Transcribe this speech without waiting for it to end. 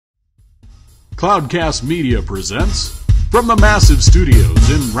Cloudcast Media presents from the massive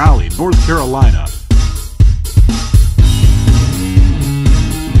studios in Raleigh, North Carolina.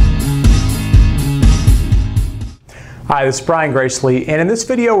 Hi, this is Brian Gracely, and in this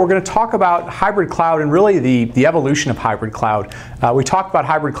video we're going to talk about hybrid cloud and really the evolution of hybrid cloud. We talked about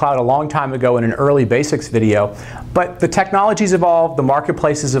hybrid cloud a long time ago in an early basics video, but the technology's evolved, the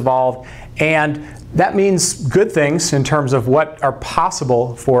marketplace has evolved, and that means good things in terms of what are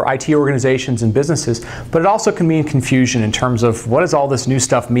possible for IT organizations and businesses, but it also can mean confusion in terms of what does all this new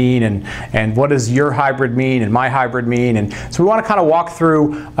stuff mean, and what does your hybrid mean and my hybrid mean. And so we want to kind of walk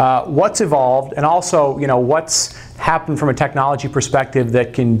through what's evolved and also what's happened from a technology perspective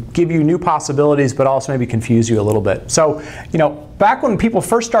that can give you new possibilities but also maybe confuse you a little bit. So back when people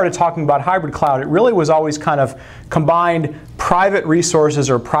first started talking about hybrid cloud, it really was always kind of combined private resources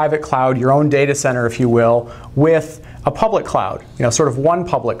or private cloud, your own data center if you will, with a public cloud, sort of one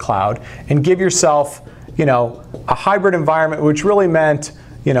public cloud, and give yourself a hybrid environment, which really meant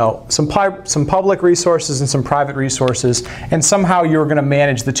some public resources and some private resources, and somehow you were going to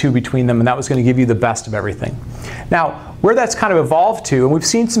manage the two between them, and that was going to give you the best of everything. Now, where that's kind of evolved to, and we've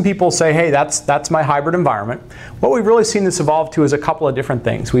seen some people say, hey, that's my hybrid environment. What we've really seen this evolve to is a couple of different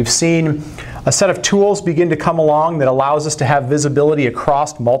things. We've seen a set of tools begin to come along that allows us to have visibility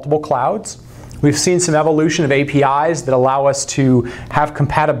across multiple clouds. We've seen some evolution of APIs that allow us to have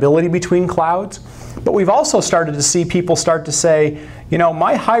compatibility between clouds. But we've also started to see people start to say,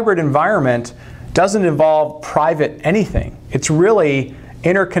 my hybrid environment doesn't involve private anything. It's really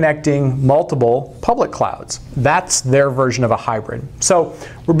interconnecting multiple public clouds. That's their version of a hybrid. So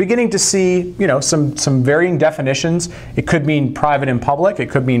we're beginning to see, some varying definitions. It could mean private and public. It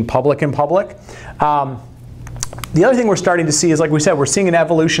could mean public and public. The other thing we're starting to see is, like we said, we're seeing an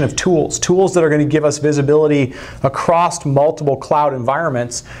evolution of tools that are going to give us visibility across multiple cloud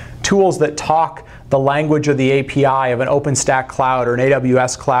environments, tools that talk the language of the API of an OpenStack cloud or an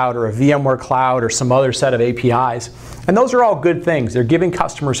AWS cloud or a VMware cloud or some other set of APIs. And those are all good things. They're giving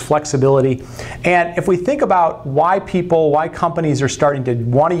customers flexibility. And if we think about why companies are starting to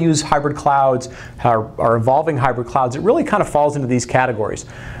want to use hybrid clouds, are evolving hybrid clouds, it really kind of falls into these categories.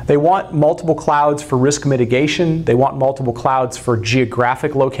 They want multiple clouds for risk mitigation. They want multiple clouds for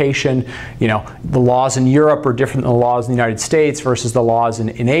geographic location. The laws in Europe are different than the laws in the United States versus the laws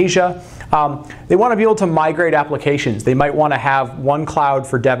in Asia. They want to be able to migrate applications. They might want to have one cloud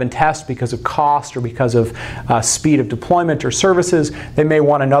for dev and test because of cost or because of speed of deployment or services. They may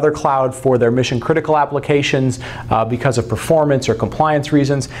want another cloud for their mission critical applications because of performance or compliance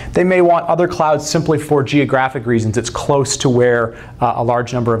reasons. They may want other clouds simply for geographic reasons. It's close to where a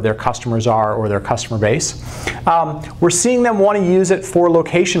large number of their customers are or their customer base. We're seeing them want to use it for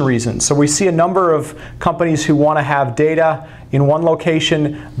location reasons. So we see a number of companies who want to have data in one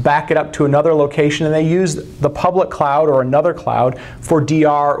location, back it up to another location, and they use the public cloud or another cloud for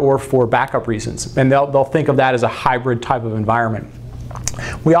DR or for backup reasons. And they'll think of that as a hybrid type of environment.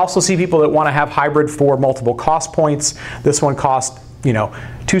 We also see people that want to have hybrid for multiple cost points. This one costs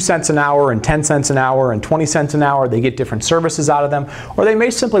 2 cents an hour and 10 cents an hour and 20 cents an hour. They get different services out of them. Or they may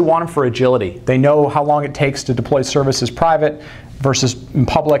simply want them for agility. They know how long it takes to deploy services private versus in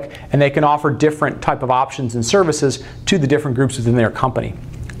public, and they can offer different type of options and services to the different groups within their company.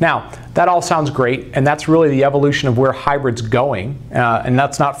 Now, that all sounds great, and that's really the evolution of where hybrid's going. And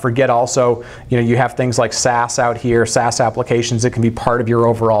let's not forget also, you have things like SaaS out here, SaaS applications that can be part of your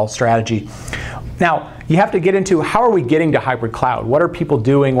overall strategy. Now, you have to get into how are we getting to hybrid cloud? What are people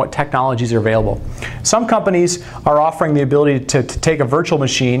doing? What technologies are available? Some companies are offering the ability to take a virtual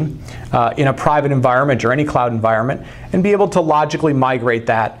machine in a private environment or any cloud environment and be able to logically migrate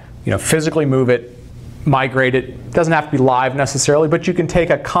that, physically move it, migrate it. It doesn't have to be live necessarily, but you can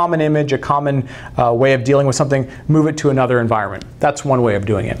take a common image, a common way of dealing with something, move it to another environment. That's one way of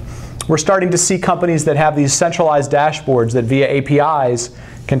doing it. We're starting to see companies that have these centralized dashboards that via APIs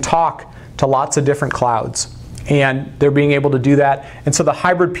can talk to lots of different clouds, and they're being able to do that. And so the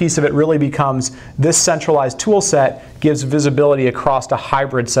hybrid piece of it really becomes this centralized tool set gives visibility across a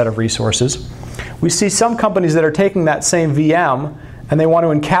hybrid set of resources. We see some companies that are taking that same VM and they want to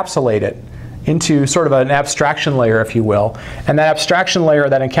encapsulate it into sort of an abstraction layer, if you will. And that abstraction layer,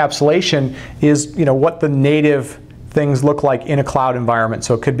 that encapsulation is what the native things look like in a cloud environment.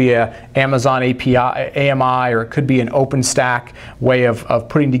 So it could be an Amazon API, AMI, or it could be an OpenStack way of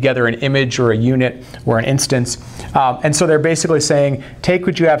putting together an image or a unit or an instance. And so they're basically saying, take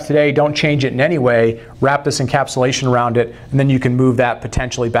what you have today, don't change it in any way, wrap this encapsulation around it, and then you can move that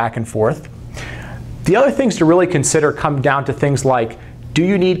potentially back and forth. The other things to really consider come down to things like Do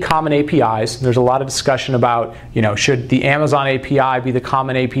you need common APIs? There's a lot of discussion about, should the Amazon API be the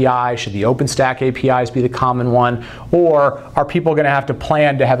common API? Should the OpenStack APIs be the common one? Or are people going to have to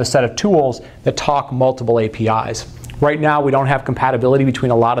plan to have a set of tools that talk multiple APIs? Right now, we don't have compatibility between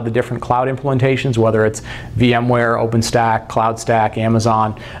a lot of the different cloud implementations, whether it's VMware, OpenStack, CloudStack,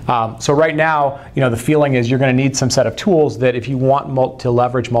 Amazon. So right now, the feeling is you're going to need some set of tools that if you want to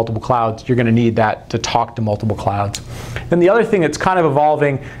leverage multiple clouds, you're going to need that to talk to multiple clouds. Then the other thing that's kind of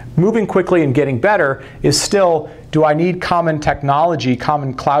evolving, moving quickly and getting better, is still, do I need common technology,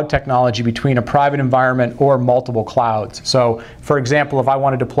 common cloud technology between a private environment or multiple clouds? So, for example, if I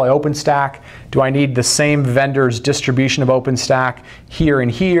want to deploy OpenStack, do I need the same vendor's distribution of OpenStack here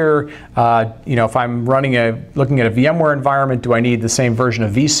and here? If I'm looking at a VMware environment, do I need the same version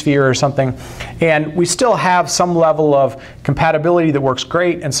of vSphere or something? And we still have some level of compatibility that works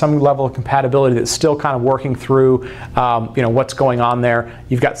great and some level of compatibility that's still kind of working through what's going on there.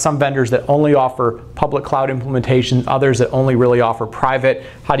 You've got some vendors that only offer public cloud implementation, others that only really offer private.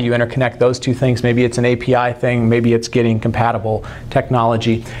 How do you interconnect those two things? Maybe it's an API thing, maybe it's getting compatible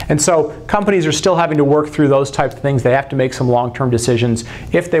technology. And so companies are still having to work through those types of things. They have to make some long-term decisions.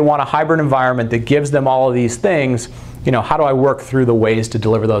 If they want a hybrid environment that gives them all of these things, how do I work through the ways to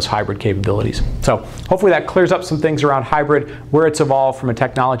deliver those hybrid capabilities? So hopefully that clears up some things around hybrid, where it's evolved from a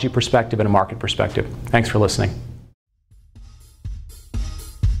technology perspective and a market perspective. Thanks for listening.